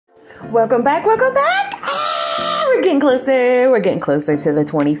Welcome back, welcome back. We're getting closer to the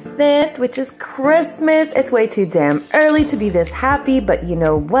 25th, which is Christmas. It's way too damn early to be this happy, but you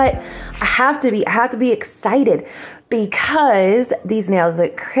know what? I have to be excited because these nails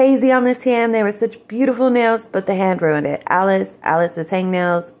look crazy on this hand. They were such beautiful nails, but the hand ruined it. Alice's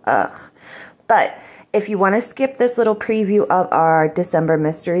hangnails, ugh. But if you want to skip this little preview of our December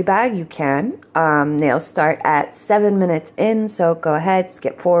mystery bag, you can. Nails start at 7 minutes in, so go ahead,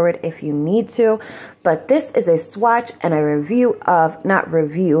 skip forward if you need to. But this is a swatch and a review of, not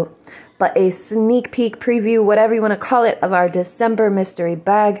review, but a sneak peek preview, whatever you want to call it, of our December mystery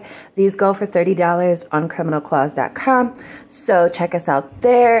bag. These go for $30 on criminalclaws.com, so check us out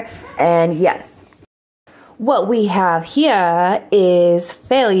there. And yes, what we have here is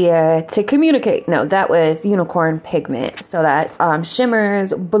failure to communicate. No, that was unicorn pigment. So that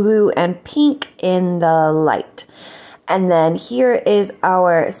shimmers blue and pink in the light. And then here is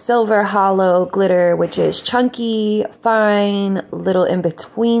our silver hollow glitter, which is chunky, fine, little in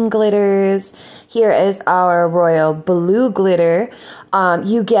between glitters. Here is our royal blue glitter.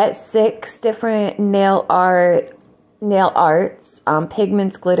 You get 6 different nail arts,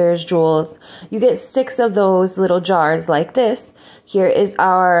 pigments, glitters, jewels. You get 6 of those little jars like this. Here is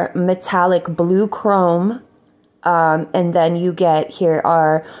our metallic blue chrome. And then you get, here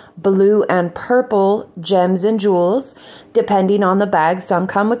are blue and purple gems and jewels, depending on the bag. Some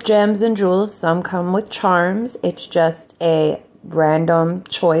come with gems and jewels, some come with charms. It's just a random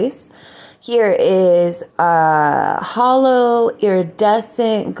choice. Here is hollow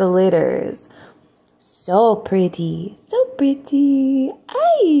iridescent glitters. So pretty, so pretty.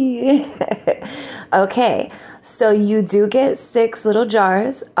 Ay. Okay, so you do get 6 little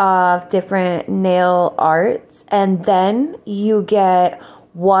jars of different nail arts, and then you get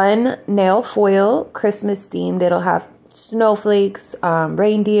 1 nail foil, Christmas themed. It'll have snowflakes,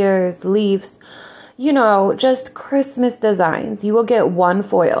 reindeers, leaves, you know, just Christmas designs. You will get 1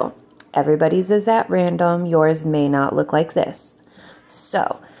 foil. Everybody's is at random. Yours may not look like this.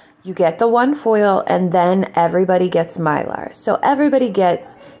 So you get the 1 foil, and then everybody gets Mylar. So everybody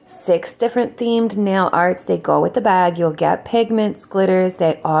gets 6 different themed nail arts. They go with the bag. You'll get pigments, glitters.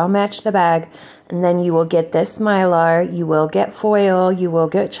 They all match the bag. And then you will get this Mylar. You will get foil. You will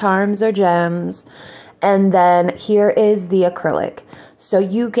get charms or gems. And then here is the acrylic. So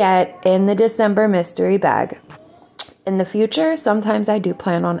you get in the December mystery bag. In the future, sometimes I do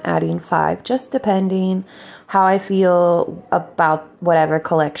plan on adding 5, just depending how I feel about whatever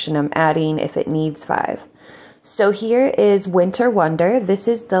collection I'm adding, if it needs 5. So here is Winter Wonder. This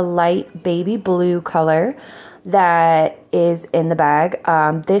is the light baby blue color that is in the bag.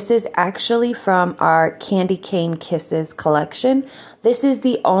 This is actually from our Candy Cane Kisses collection. This is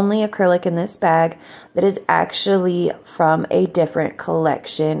the only acrylic in this bag that is actually from a different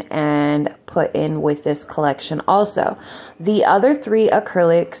collection and put in with this collection also. The other 3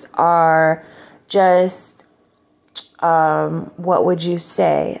 acrylics are just, what would you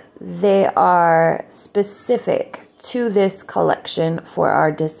say? They are specific to this collection for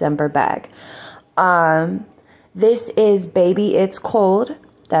our December bag. This is Baby It's Cold.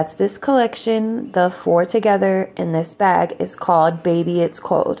 That's this collection. The 4 together in this bag is called Baby It's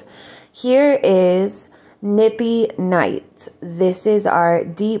Cold. Here is Nippy Night. This is our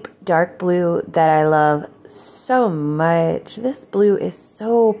deep dark blue that I love so much. This blue is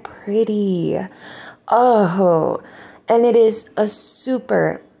so pretty. Oh, and it is a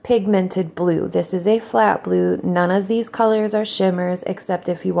super pigmented blue. This is a flat blue. None of these colors are shimmers, except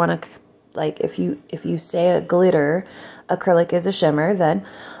if you want to, like, if you say a glitter acrylic is a shimmer, then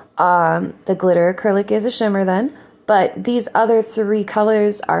the glitter acrylic is a shimmer then. But these other 3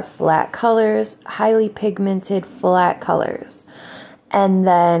 colors are flat colors, highly pigmented flat colors. And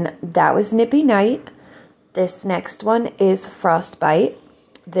then that was Nippy Night. This next one is Frostbite.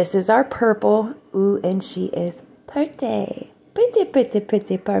 This is our purple. Ooh, and she is pretty.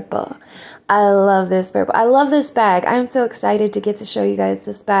 Pretty purple. I love this purple. I love this bag. I'm so excited to get to show you guys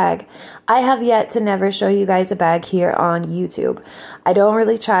this bag. I have yet to never show you guys a bag here on YouTube. I don't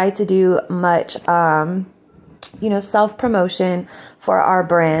really try to do much, you know, self-promotion for our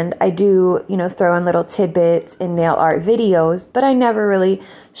brand. I do, you know, throw in little tidbits in nail art videos, but I never really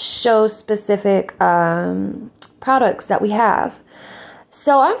show specific products that we have.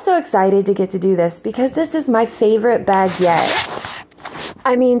 So I'm so excited to get to do this because this is my favorite bag yet.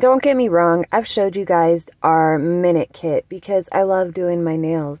 I mean, don't get me wrong. I've showed you guys our minute kit because I love doing my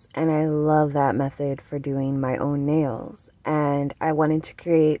nails and I love that method for doing my own nails. And I wanted to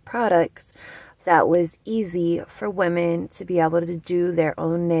create products that was easy for women to be able to do their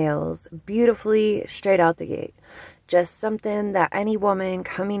own nails beautifully straight out the gate. Just something that any woman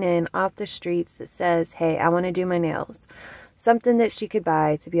coming in off the streets that says, hey, I want to do my nails. Something that she could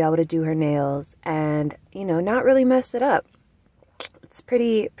buy to be able to do her nails and, you know, not really mess it up. It's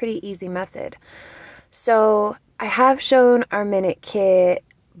pretty easy method. So I have shown our minute kit,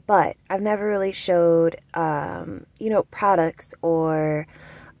 but I've never really showed, you know, products or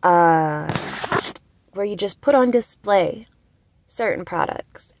where you just put on display certain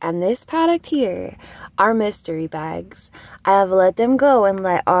products. And this product here, our mystery bags, I have let them go and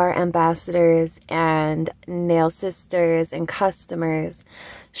let our ambassadors and nail sisters and customers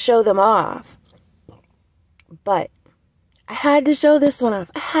show them off. But I had to show this one off.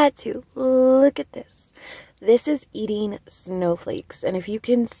 I had to. Look at this. This is eating snowflakes. And if you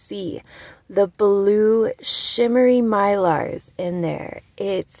can see the blue shimmery mylars in there,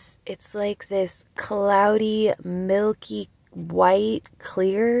 it's like this cloudy, milky white,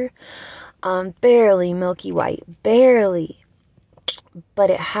 clear, barely milky white, barely. But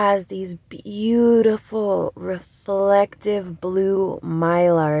it has these beautiful, reflective blue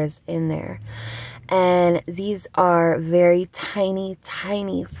mylars in there. And these are very tiny,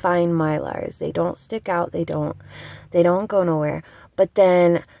 tiny, fine mylars. They don't stick out. They don't go nowhere. But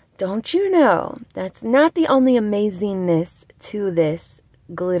then, don't you know, that's not the only amazingness to this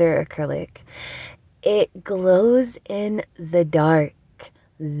glitter acrylic. It glows in the dark.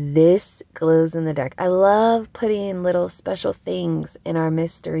 This glows in the dark. I love putting little special things in our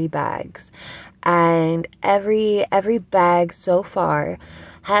mystery bags. And every bag so far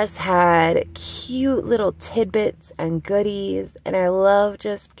has had cute little tidbits and goodies, and I love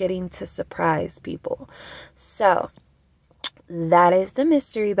just getting to surprise people. So that is the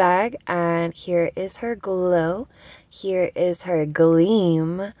mystery bag, and here is her glow. Here is her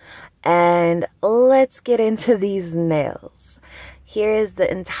gleam, and let's get into these nails. Here is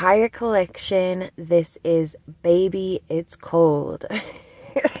the entire collection. This is Baby It's Cold.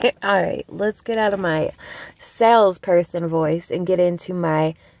 Alright, let's get out of my salesperson voice and get into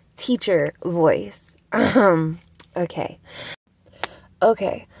my teacher voice. Okay,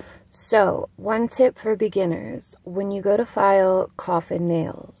 so one tip for beginners. When you go to file coffin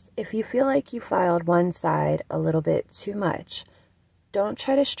nails, if you feel like you filed one side a little bit too much, don't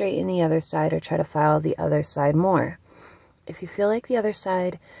try to straighten the other side or try to file the other side more. If you feel like the other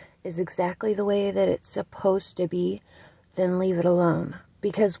side is exactly the way that it's supposed to be, then leave it alone.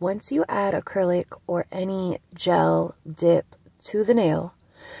 Because once you add acrylic or any gel dip to the nail,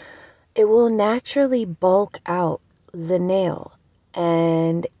 it will naturally bulk out the nail,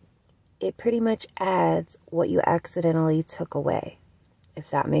 and it pretty much adds what you accidentally took away,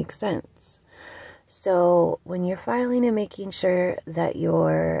 if that makes sense. So when you're filing and making sure that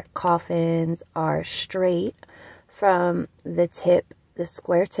your coffins are straight from the tip, the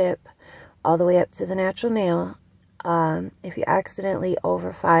square tip, all the way up to the natural nail, if you accidentally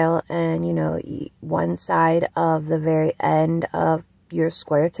overfile and, you know, one side of the very end of your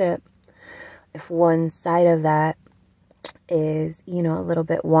square tip, if one side of that is, you know, a little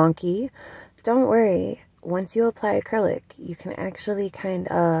bit wonky, don't worry. Once you apply acrylic, you can actually kind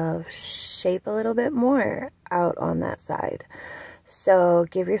of shape a little bit more out on that side. So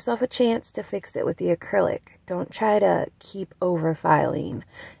give yourself a chance to fix it with the acrylic. Don't try to keep overfiling.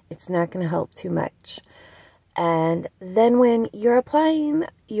 It's not going to help too much. And then when you're applying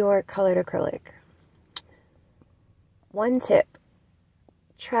your colored acrylic, one tip,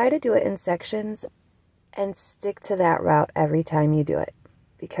 try to do it in sections and stick to that route every time you do it,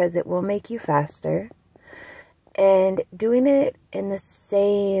 because it will make you faster. And doing it in the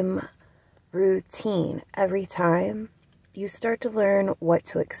same routine every time, you start to learn what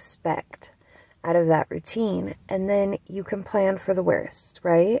to expect out of that routine, and then you can plan for the worst,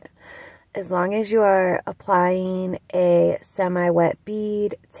 right? As long as you are applying a semi-wet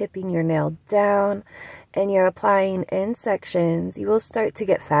bead, tipping your nail down, and you're applying in sections, you will start to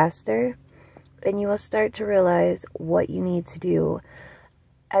get faster, and you will start to realize what you need to do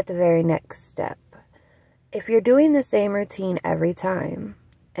at the very next step. If you're doing the same routine every time,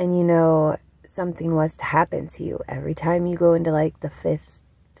 and you know something was to happen to you every time you go into like the fifth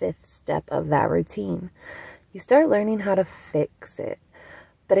step of that routine, you start learning how to fix it.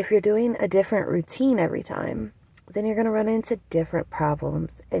 But if you're doing a different routine every time, then you're going to run into different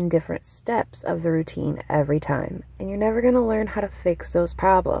problems and different steps of the routine every time. And you're never going to learn how to fix those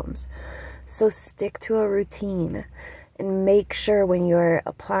problems. So stick to a routine and make sure when you're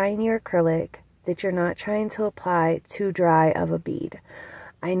applying your acrylic that you're not trying to apply too dry of a bead.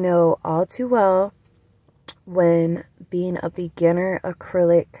 I know all too well when being a beginner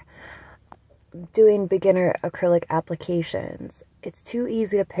acrylic, doing beginner acrylic applications, it's too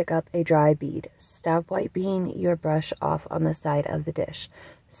easy to pick up a dry bead. Stop wiping your brush off on the side of the dish.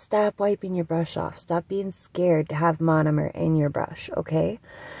 Stop wiping your brush off. Stop being scared to have monomer in your brush, okay?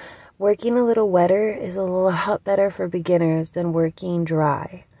 Working a little wetter is a lot better for beginners than working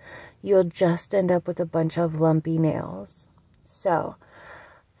dry. You'll just end up with a bunch of lumpy nails. So,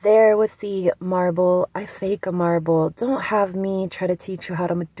 there with the marble, I fake a marble. Don't have me try to teach you how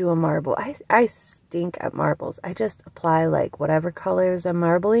to do a marble. I stink at marbles. I just apply like whatever colors I'm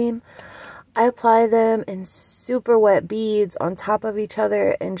marbling. I apply them in super wet beads on top of each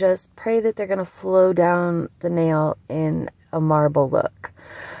other and just pray that they're going to flow down the nail in a marble look.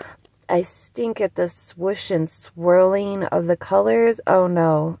 I stink at the swoosh and swirling of the colors. Oh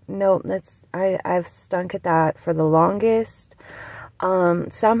no, I've stunk at that for the longest.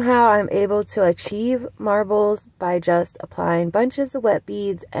 Somehow I'm able to achieve marbles by just applying bunches of wet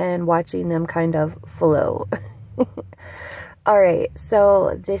beads and watching them kind of flow. Alright,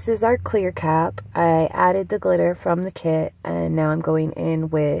 so this is our clear cap. I added the glitter from the kit, and now I'm going in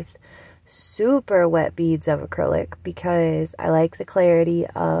with super wet beads of acrylic because I like the clarity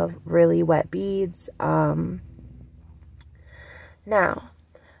of really wet beads. Now,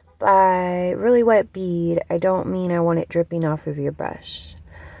 by really wet bead, I don't mean I want it dripping off of your brush,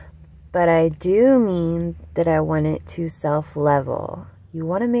 but I do mean that I want it to self-level. You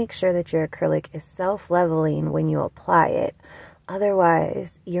want to make sure that your acrylic is self-leveling when you apply it.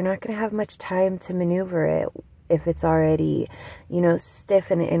 Otherwise, you're not going to have much time to maneuver it if it's already,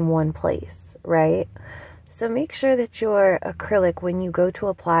 stiff and in one place, right? So make sure that your acrylic, when you go to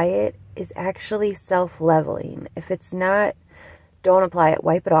apply it, is actually self-leveling. If it's not, don't apply it,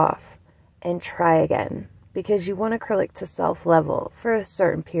 wipe it off, and try again. Because you want acrylic to self-level for a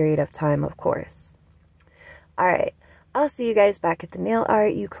certain period of time, of course. Alright, I'll see you guys back at the nail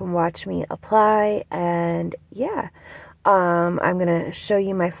art. You can watch me apply, and yeah. I'm going to show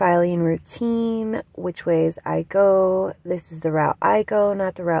you my filing routine, which ways I go. This is the route I go,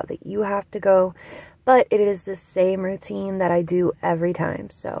 not the route that you have to go. But it is the same routine that I do every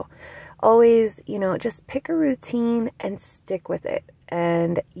time. So always, just pick a routine and stick with it.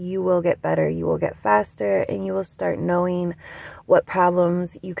 And you will get better, you will get faster, and you will start knowing what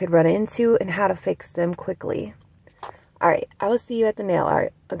problems you could run into and how to fix them quickly. Alright, I will see you at the nail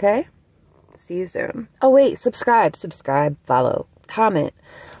art, okay? See you soon. Oh wait, subscribe, follow, comment,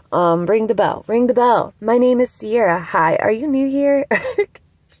 ring the bell. My name is Sierra. Hi, are you new here?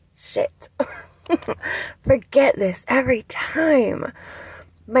 Shit. Forget this every time.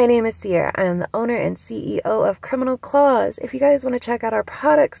 My name is Sierra. I am the owner and CEO of Criminal Claws. If you guys want to check out our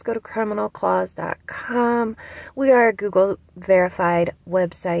products, go to criminalclaws.com. We are a Google verified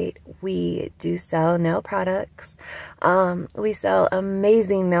website. We do sell nail products. We sell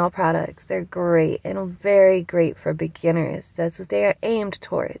amazing nail products. They're great and very great for beginners. That's what they are aimed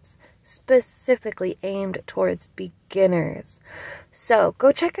towards. Specifically aimed towards beginners. So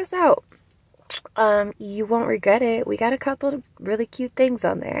go check us out. You won't regret it. We got a couple of really cute things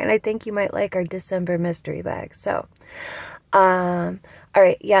on there, and I think you might like our December mystery bag. So, alright,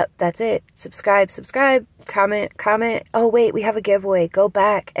 yep, that's it. Subscribe, comment. Oh, wait, we have a giveaway. Go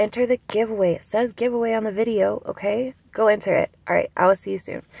back, enter the giveaway. It says giveaway on the video, okay? Go enter it. Alright, I will see you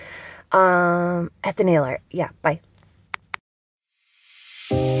soon. At the nail art. Yeah, bye.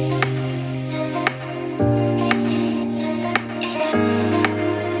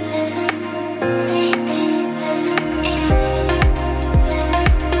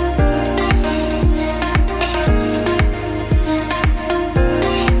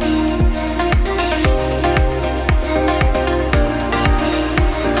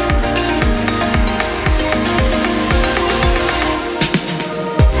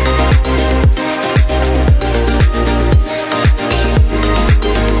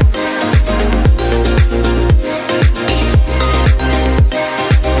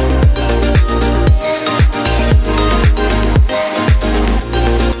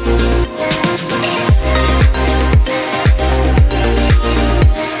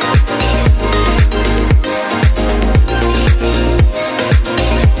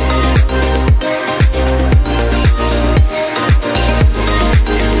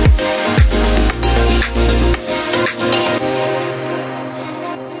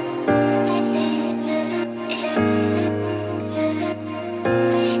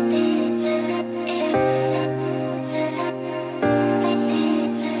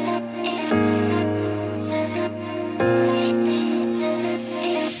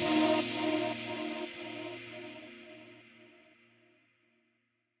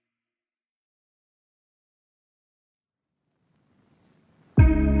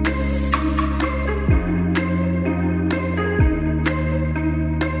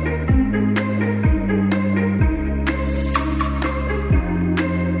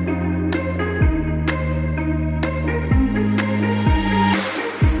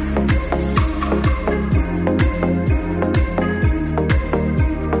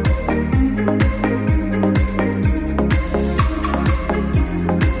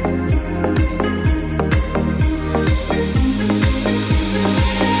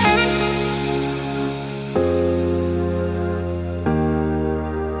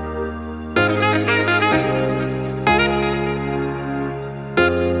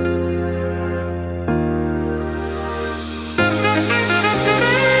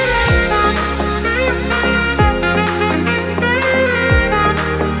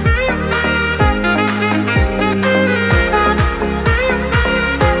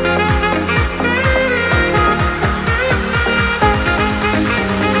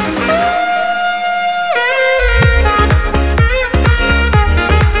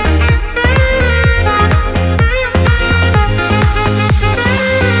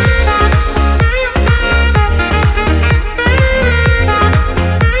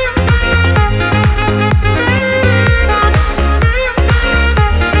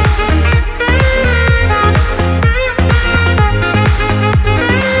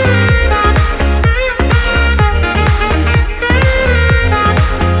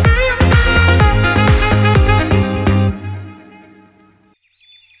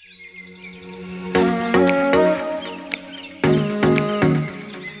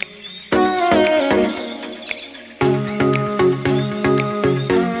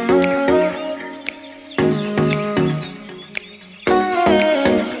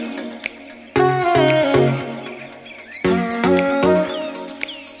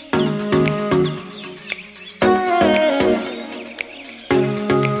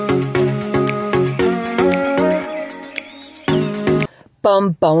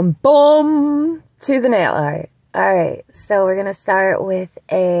 Boom, boom, boom to the nail art. All right, so we're going to start with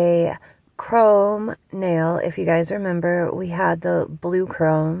a chrome nail. If you guys remember, we had the blue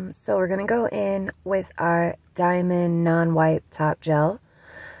chrome. So we're going to go in with our diamond non-wipe top gel.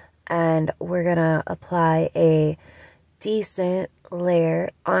 And we're going to apply a decent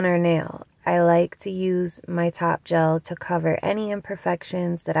layer on our nail. I like to use my top gel to cover any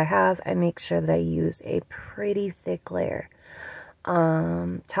imperfections that I have and make sure that I use a pretty thick layer.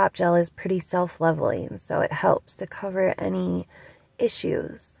 Top gel is pretty self-leveling, so it helps to cover any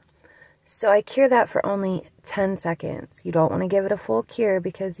issues. So I cure that for only 10 seconds. You don't want to give it a full cure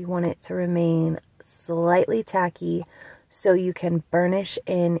because you want it to remain slightly tacky so you can burnish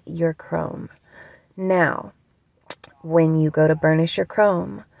in your chrome. Now, when you go to burnish your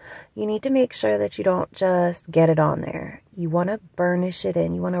chrome, you need to make sure that you don't just get it on there. You want to burnish it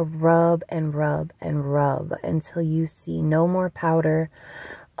in. You want to rub and rub and rub until you see no more powder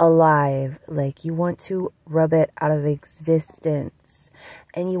alive. Like, you want to rub it out of existence.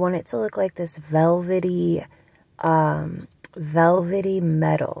 And you want it to look like this velvety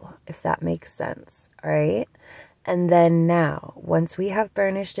metal, if that makes sense. All right. And then now, once we have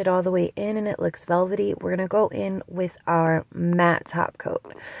burnished it all the way in and it looks velvety, we're going to go in with our matte top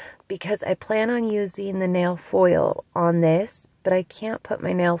coat. Because I plan on using the nail foil on this, but I can't put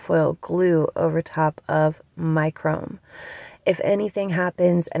my nail foil glue over top of my chrome. If anything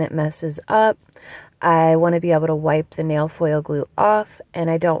happens and it messes up, I want to be able to wipe the nail foil glue off, and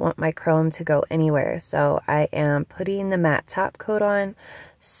I don't want my chrome to go anywhere. So I am putting the matte top coat on,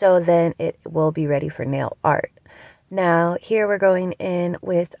 so then it will be ready for nail art. Now, here we're going in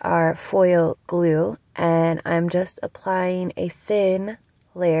with our foil glue, and I'm just applying a thin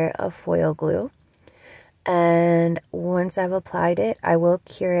layer of foil glue. And once I've applied it, I will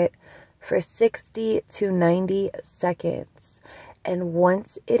cure it for 60 to 90 seconds. And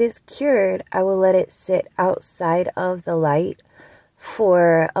once it is cured, I will let it sit outside of the light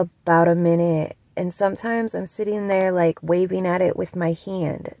for about a minute. And sometimes I'm sitting there like waving at it with my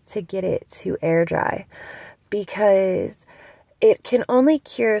hand to get it to air dry, because it can only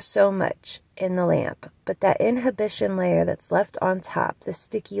cure so much in the lamp, but that inhibition layer that's left on top, the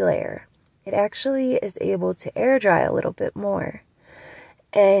sticky layer, it actually is able to air dry a little bit more.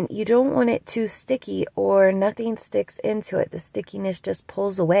 And you don't want it too sticky or nothing sticks into it. The stickiness just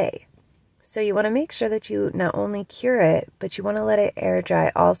pulls away. So you want to make sure that you not only cure it, but you want to let it air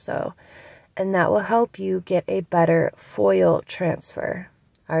dry also. And that will help you get a better foil transfer.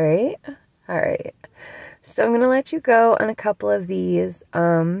 All right? All right. So I'm going to let you go on a couple of these.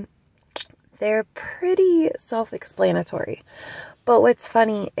 They're pretty self-explanatory. But what's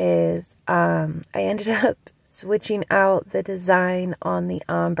funny is I ended up switching out the design on the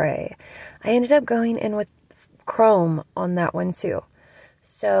ombre. I ended up going in with chrome on that one too.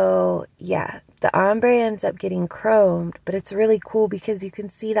 So yeah, the ombre ends up getting chromed, but it's really cool because you can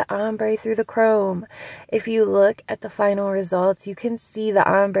see the ombre through the chrome. If you look at the final results, you can see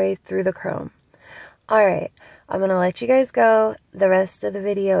the ombre through the chrome. All right, I'm going to let you guys go. The rest of the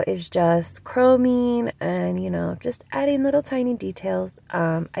video is just chroming and, you know, just adding little tiny details.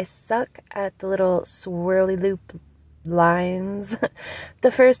 I suck at the little swirly loop lines.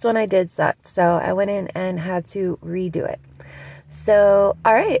 The first one I did suck, so I went in and had to redo it. So,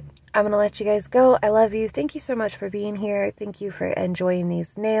 all right, I'm going to let you guys go. I love you. Thank you so much for being here. Thank you for enjoying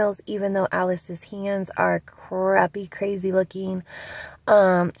these nails, even though Alice's hands are crappy, crazy looking.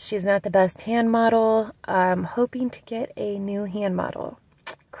 She's not the best hand model. I'm hoping to get a new hand model.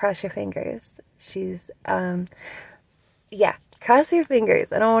 Cross your fingers. She's, yeah, cross your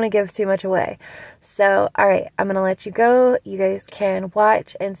fingers. I don't want to give too much away. So, all right, I'm going to let you go. You guys can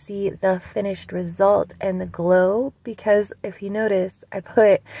watch and see the finished result and the glow, because if you noticed, I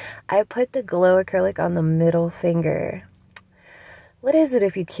put the glow acrylic on the middle finger. What is it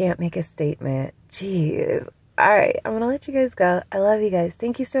if you can't make a statement? Jeez. All right, I'm going to let you guys go. I love you guys.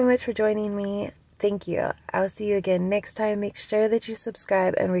 Thank you so much for joining me. Thank you. I'll see you again next time. Make sure that you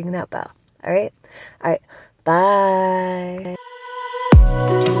subscribe and ring that bell. All right? All right. Bye.